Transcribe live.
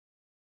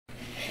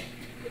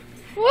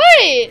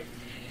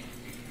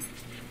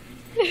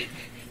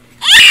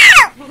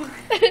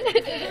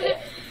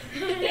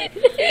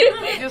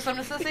You want some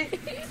to Sissy?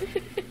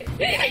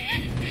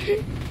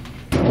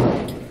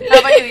 How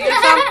about you? You get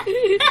some?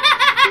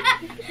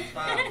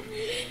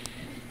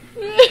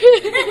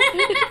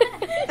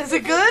 Is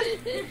it good?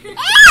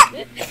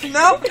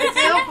 Nope, it's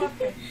ill.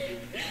 Okay.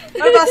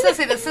 What about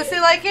Sissy? Does Sissy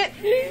like it?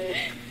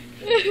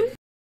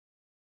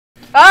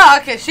 Oh,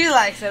 okay, she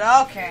likes it.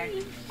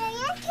 Okay.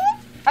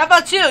 How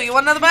about you? You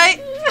want another bite?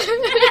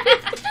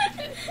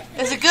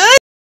 Is it good?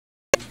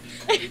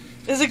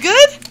 Is it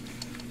good?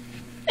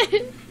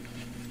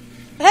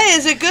 Hey,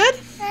 is it good?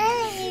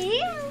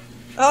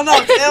 Oh no,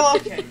 it's ill.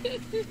 Okay.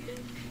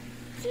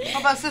 How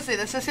about Sissy?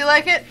 Does Sissy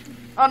like it?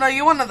 Oh no,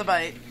 you want another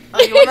bite.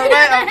 Oh, you want another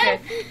bite? Okay.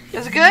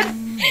 Is it good?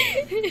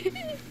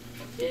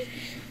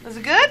 Is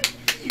it good?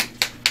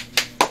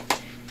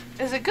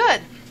 Is it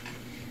good?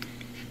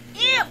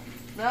 Ew.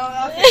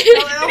 No, okay.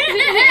 Still ill?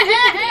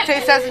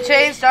 Taste hasn't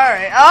changed?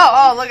 Alright.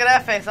 Oh, look at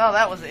that face. Oh,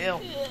 that was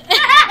ill.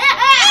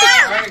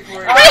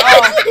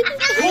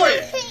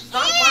 Gloria,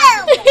 stop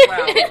laughing so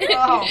loud.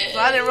 Oh, so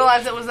I didn't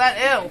realize it was that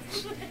ill.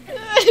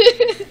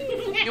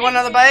 You want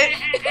another bite?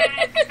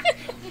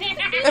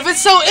 If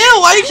it's so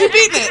ill, why do you keep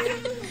eating it?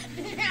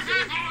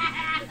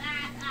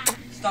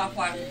 Stop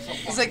laughing so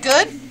loud. Is it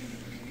good?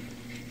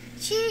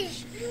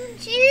 Cheese.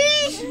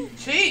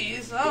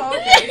 Cheese? Oh,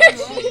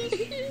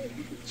 okay.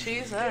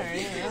 Cheese,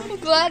 alright. Yeah. I'm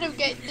glad I'm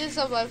getting this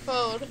on my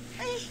phone.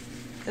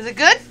 Is it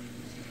good?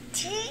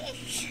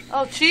 Cheese.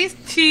 Oh, cheese?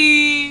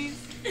 Cheese.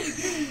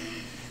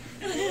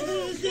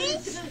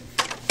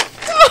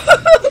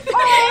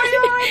 Oh, you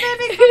alright,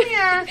 baby? Come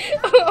here.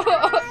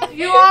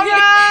 You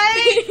alright?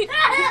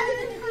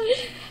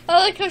 I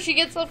like how she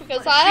gets up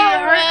because She I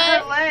hurt her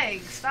have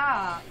leg.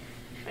 Stop.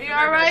 Are you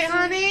alright,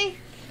 honey?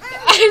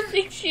 I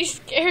think she's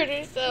scared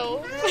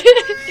herself.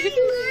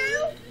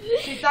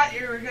 She thought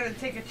you were going to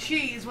take a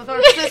cheese with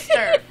her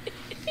sister.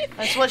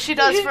 That's what she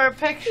does for a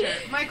picture.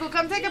 Michael,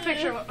 come take a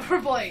picture for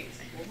Blaze.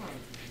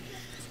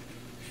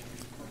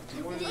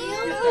 You wanted to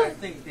get that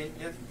thing, didn't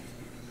you?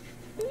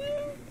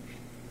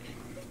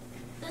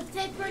 That's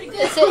pretty good.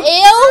 Is it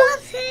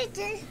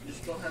ill? You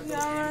still have You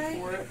those alright?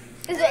 for it?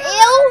 Is it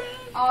ill?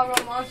 All of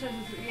our monsters,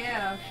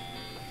 yeah.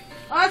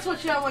 Oh, that's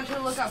what I want you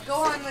to look up. Go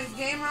on the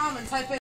game ROM and type in